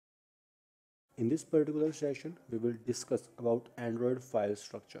In this particular session, we will discuss about Android file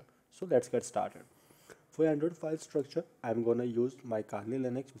structure. So let's get started. For Android file structure, I'm gonna use my Kali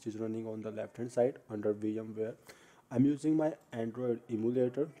Linux, which is running on the left hand side under VMware. I'm using my Android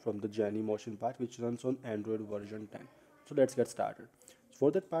emulator from the Jenny Motion part, which runs on Android version 10. So let's get started. For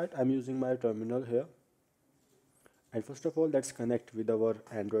that part, I'm using my terminal here. And first of all, let's connect with our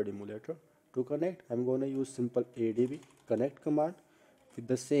Android emulator. To connect, I'm going to use simple adb connect command with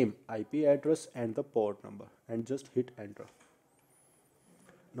the same IP address and the port number and just hit enter.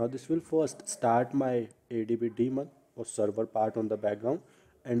 Now this will first start my adb daemon or server part on the background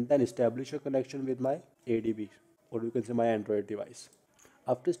and then establish a connection with my adb, or you can say my Android device.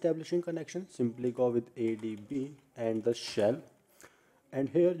 After establishing connection, simply go with adb and the shell, and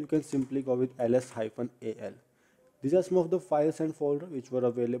here you can simply go with ls-al. These are some of the files and folders which were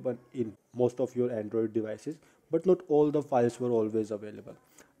available in most of your Android devices, but not all the files were always available.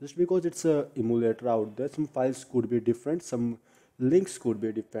 Just because it's a emulator out there, some files could be different, some links could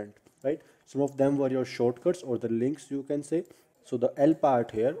be different, right? Some of them were your shortcuts or the links, you can say. So the L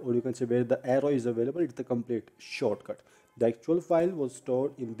part here, or you can say where the arrow is available, it's the complete shortcut. The actual file was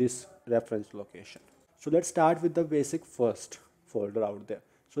stored in this reference location. So let's start with the basic first folder out there.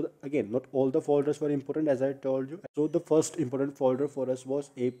 So again, not all the folders were important, as I told you. So the first important folder for us was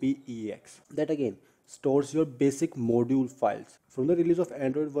APEX. That again stores your basic module files. From the release of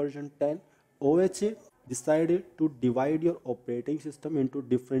Android version 10, OHA decided to divide your operating system into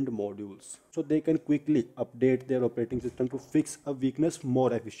different modules so they can quickly update their operating system to fix a weakness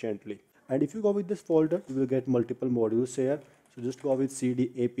more efficiently. And if you go with this folder, you will get multiple modules here. So just go with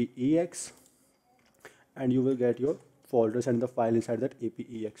cd apex and you will get your folders and the file inside that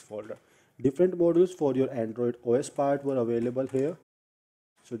apex folder. Different modules for your Android OS part were available here.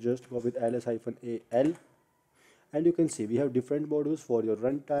 So just go with ls-al and you can see we have different modules for your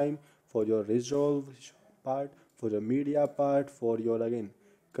runtime, for your resolve part, for your media part, for your again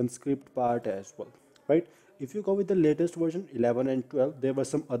conscript part as well, right? If you go with the latest version 11 and 12, there were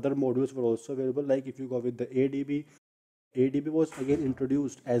some other modules were also available. Like if you go with the ADB was again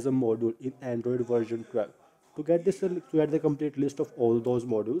introduced as a module in Android version 12. To get the complete list of all those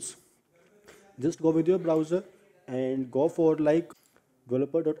modules, just go with your browser and go for like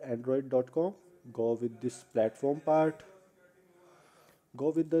developer.android.com. Go with this platform part, go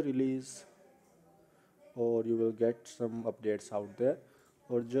with the release, or you will get some updates out there,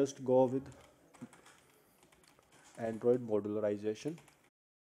 or just go with Android modularization.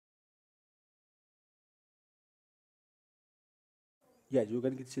 Yeah, you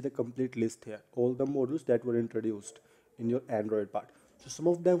can see the complete list here, all the modules that were introduced in your Android part. So some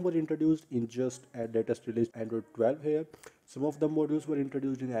of them were introduced in just a latest release Android 12 here. Some of the modules were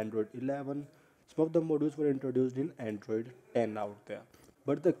introduced in Android 11. Some of the modules were introduced in Android 10 out there.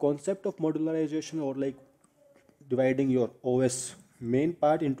 But the concept of modularization, or like dividing your OS main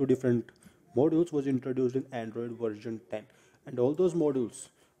part into different modules, was introduced in Android version 10, and all those modules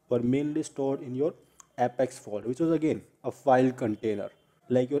were mainly stored in your Apex folder, which was again a file container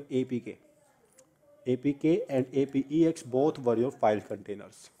like your APK. APK and APEX both were your file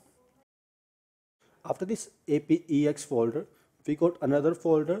containers. After this APEX folder, we got another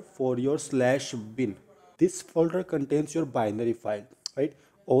folder for your /bin. This folder contains your binary file, right?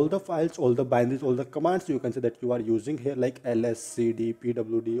 All the files, all the binaries, all the commands you can say that you are using here, like ls, cd,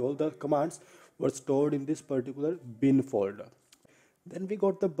 pwd, all the commands were stored in this particular bin folder. Then we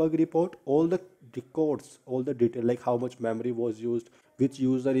got the bug report, all the records, all the detail, like how much memory was used, which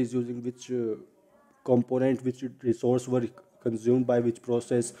user is using which component, which resource were consumed by which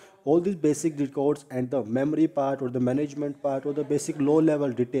process. All these basic records and the memory part or the management part or the basic low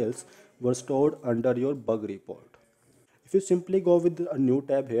level details were stored under your bug report. If you simply go with a new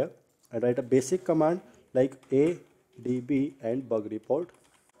tab here and write a basic command like adb and bug report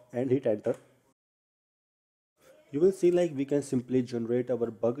and hit enter, you will see like we can simply generate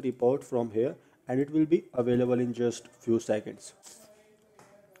our bug report from here and it will be available in just few seconds.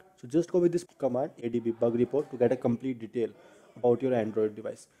 So just go with this command adb bug report to get a complete detail about your Android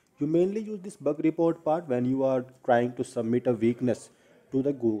device. You mainly use this bug report part when you are trying to submit a weakness to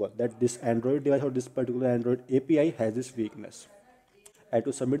the Google that this Android device or this particular Android API has this weakness. And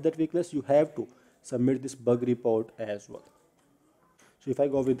to submit that weakness, you have to submit this bug report as well. So if I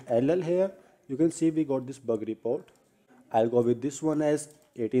go with LL here, you can see we got this bug report. I'll go with this one as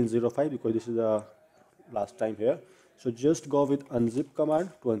 1805 because this is the last time here. So just go with unzip command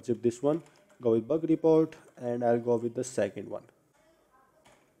to unzip this one, go with bug report, and I'll go with the second one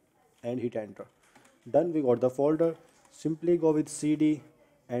and hit enter. Done, we got the folder. Simply go with cd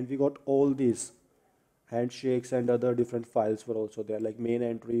and we got all these handshakes and other different files were also there, like main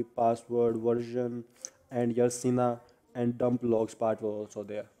entry, password, version, and your Sina and dump logs part were also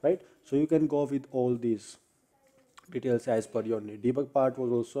there, right? So you can go with all these details as per your need. Debug part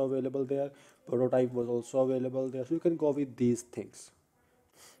was also available there, prototype was also available there, so you can go with these things.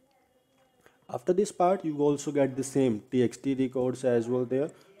 After this part you also get the same txt records as well there.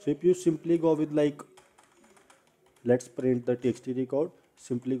 So if you simply go with like, let's print the txt record,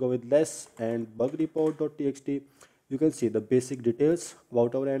 simply go with less and bug report.txt, you can see the basic details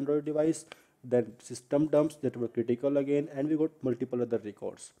about our android device, then system dumps that were critical again, and we got multiple other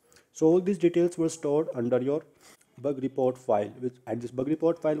records. So all these details were stored under your bug report file, and this bug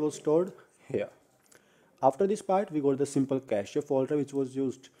report file was stored here. After this part, we got the simple cache folder, which was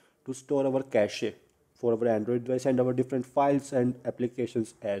used to store our cache for our Android device and our different files and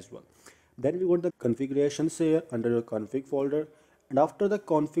applications as well. Then we got the configurations here under your config folder. And after the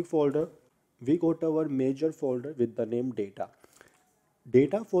config folder, we got our major folder with the name data.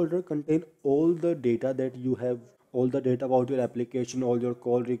 Data folder contain all the data that you have, all the data about your application, all your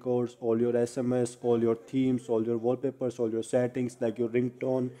call records, all your SMS, all your themes, all your wallpapers, all your settings like your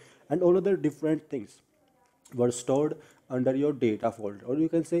ringtone, and all other different things were stored under your data folder. Or you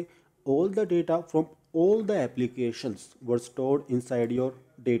can say all the data from all the applications were stored inside your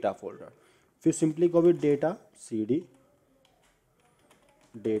data folder. If you simply go with data cd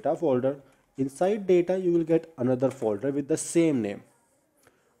data folder, inside data you will get another folder with the same name.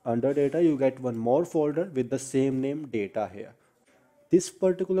 Under data you get one more folder with the same name, data here. This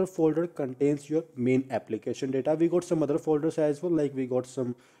particular folder contains your main application data. We got some other folders as well, like we got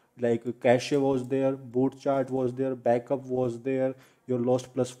some, like cache was there, boot chart was there, backup was there, your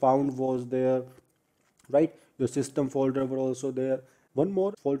lost plus found was there, right? Your system folder were also there. One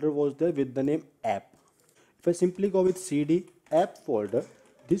more folder was there with the name app. If I simply go with cd app folder,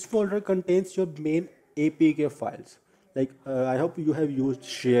 this folder contains your main APK files. Like I hope you have used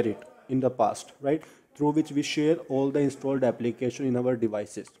share it in the past, right? Through which we share all the installed application in our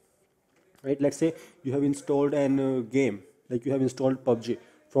devices, right? Let's say you have installed an game, like you have installed PUBG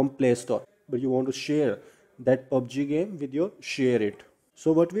from Play Store, but you want to share that PUBG game with your share it.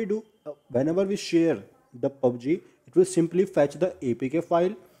 So what we do, whenever we share the PUBG, it will simply fetch the APK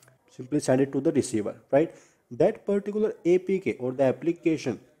file, simply send it to the receiver, right? That particular APK or the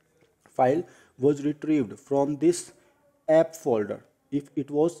application file was retrieved from this app folder if it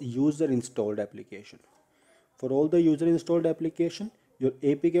was user installed application. For all the user installed application, your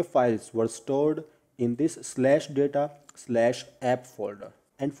APK files were stored in this slash data slash app folder.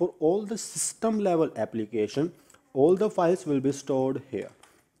 And for all the system level application, all the files will be stored here.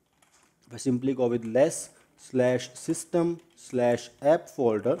 If I simply go with less slash system slash app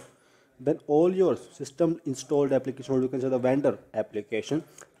folder, then all your system installed application, or you can say the vendor application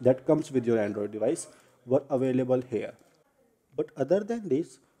that comes with your Android device, were available here. But other than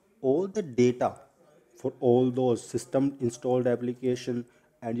this, all the data for all those system installed application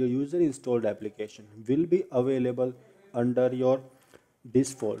and your user installed application will be available under your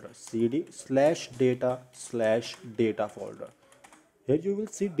this folder cd slash data slash data folder. Here you will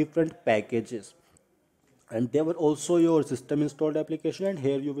see different packages, and there were also your system installed application, and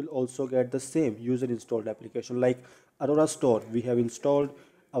here you will also get the same user installed application like Aurora Store we have installed,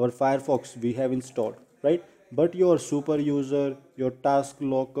 our Firefox we have installed, right? But your super user, your task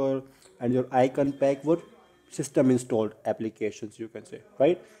locker, and your icon pack were system installed applications, you can say,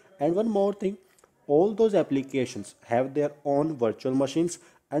 right? And one more thing, all those applications have their own virtual machines,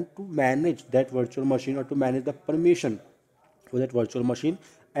 and to manage that virtual machine or to manage the permission for that virtual machine,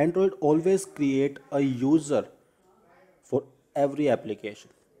 Android always create a user for every application.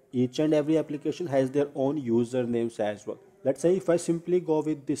 Each and every application has their own usernames as well. Let's say if I simply go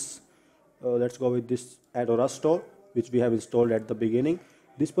with this, let's go with this Aurora Store, which we have installed at the beginning.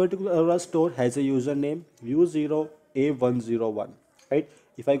 This particular Aurora Store has a username u0a101, right?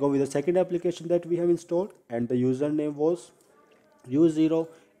 If I go with the second application that we have installed, and the username was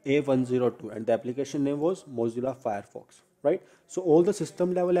u0a102, and the application name was Mozilla Firefox, right? So all the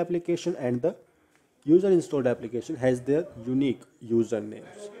system level application and the user installed application has their unique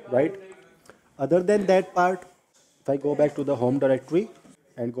usernames, right? Other than that part, if I go back to the home directory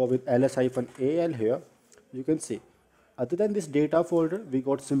and go with ls-al here, you can see other than this data folder, we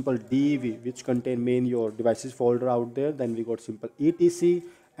got simple dev, which contain main your devices folder out there. Then we got simple etc,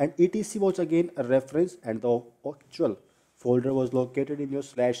 and etc was again a reference, and the actual folder was located in your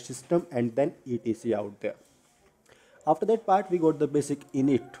slash system and then etc out there. After that part, we got the basic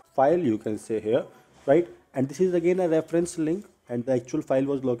init file, you can say here, right? And this is again a reference link, and the actual file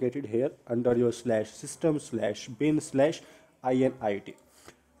was located here under your slash system slash bin slash init.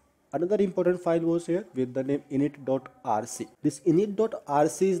 Another important file was here with the name init.rc. This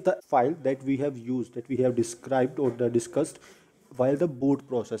init.rc is the file that we have used, that we have described or discussed while the boot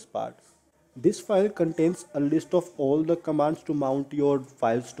process part. This file contains a list of all the commands to mount your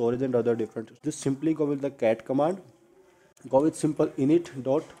file storage and other different. Just simply go with the cat command, go with simple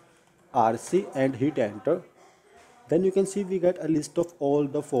init.rc and hit enter. Then you can see we get a list of all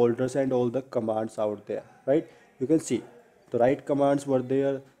the folders and all the commands out there, right? You can see the write commands were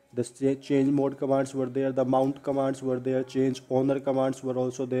there, the change mode commands were there, the mount commands were there, change owner commands were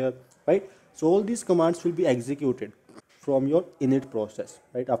also there, right? So all these commands will be executed from your init process,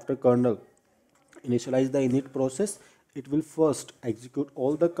 right? After kernel initialize the init process, it will first execute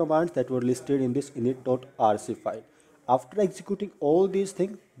all the commands that were listed in this init.rc file. After executing all these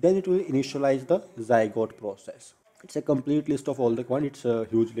things, then it will initialize the zygote process. It's a complete list of all the commands. It's a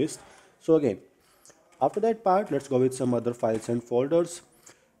huge list. So again, after that part, let's go with some other files and folders.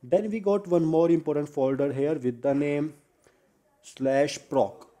 Then we got one more important folder here with the name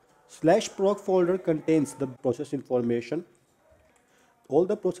 /proc. /proc folder contains the process information, all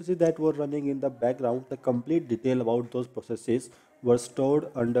the processes that were running in the background. The complete detail about those processes were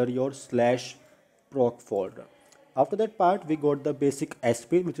stored under your /proc folder. After that part, we got the basic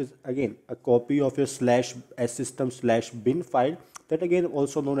sbin, which is again a copy of your /system/bin file, that again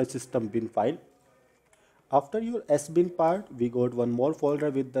also known as system bin file. After your sbin part, we got one more folder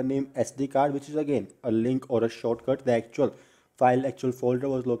with the name sd card, which is again a link or a shortcut. The actual folder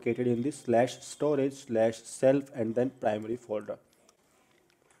was located in this /storage/self and then primary folder.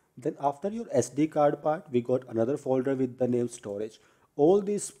 Then after your SD card part, we got another folder with the name storage. All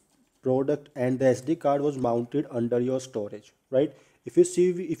this product and the SD card was mounted under your storage, right? If you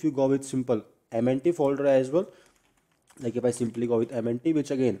see, if you go with simple MNT folder as well, like if I simply go with MNT,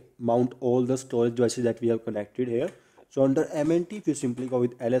 which again mount all the storage devices that we have connected here. So under MNT, if you simply go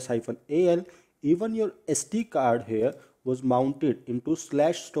with ls-al, even your SD card here was mounted into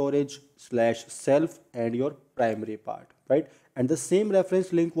 /storage/self and your primary part, right? And the same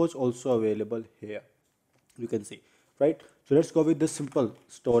reference link was also available here, you can see, right? So let's go with the simple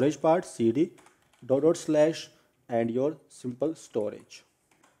storage part, cd // and your simple storage.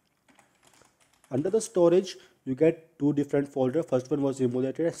 Under the storage, you get two different folders. First one was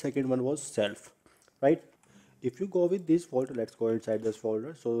emulated and second one was self, right? If you go with this folder, let's go inside this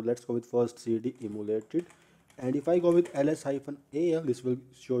folder. So let's go with first cd emulated, and if I go with ls-al, this will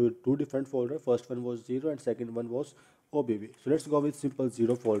show you two different folders. First one was 0 and second one was OBB. So let's go with simple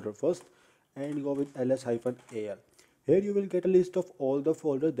 0 folder first and go with ls-al. Here you will get a list of all the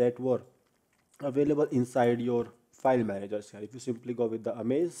folders that were available inside your file managers here. If you simply go with the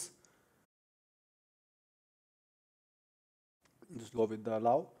amaze, just go with the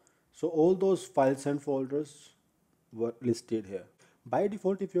allow. So all those files and folders were listed here. By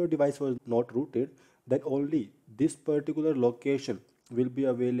default, if your device was not rooted, then only this particular location will be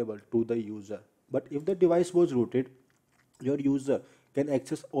available to the user. But if the device was rooted, your user can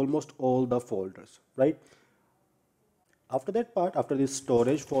access almost all the folders, right? After that part, after this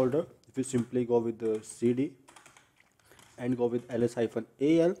storage folder, if you simply go with the cd and go with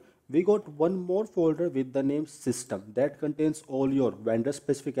ls-al, we got one more folder with the name system that contains all your vendor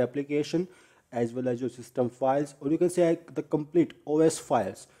specific application as well as your system files, or you can say the complete OS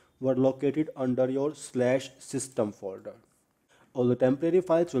files were located under your /system folder. All the temporary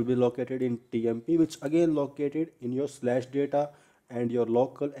files will be located in tmp, which again located in your /data and your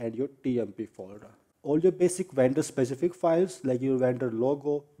local and your tmp folder. All your basic vendor specific files like your vendor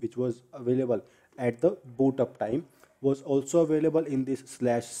logo, which was available at the boot up time, was also available in this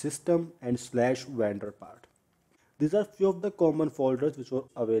 /system and /vendor part. These are few of the common folders which were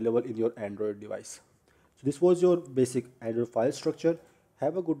available in your Android device. So this was your basic Android file structure.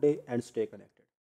 Have a good day and stay connected.